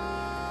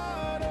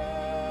not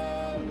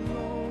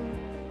alone.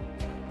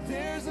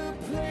 There's a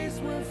place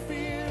where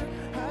fear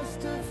has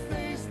to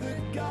face the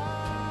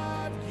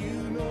God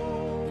you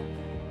know.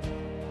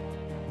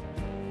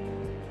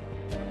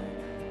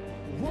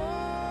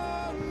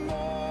 One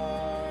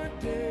more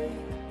day,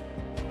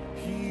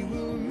 He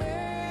will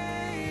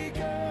make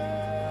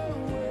a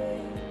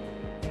way.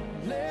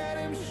 Let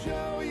Him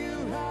show you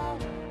how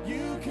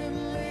you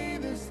can lay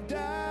this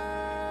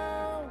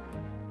down.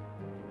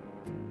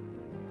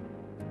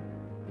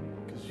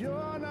 'Cause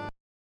you're not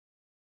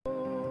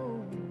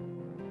alone.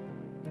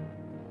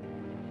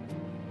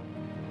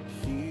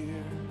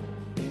 Here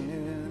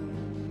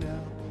and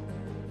now,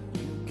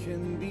 you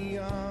can be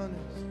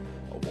honest.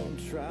 I won't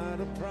try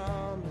to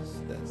promise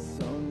that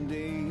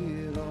someday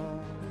it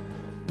all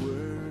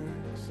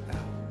works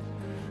out.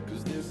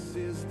 'Cause this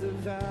is the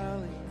valley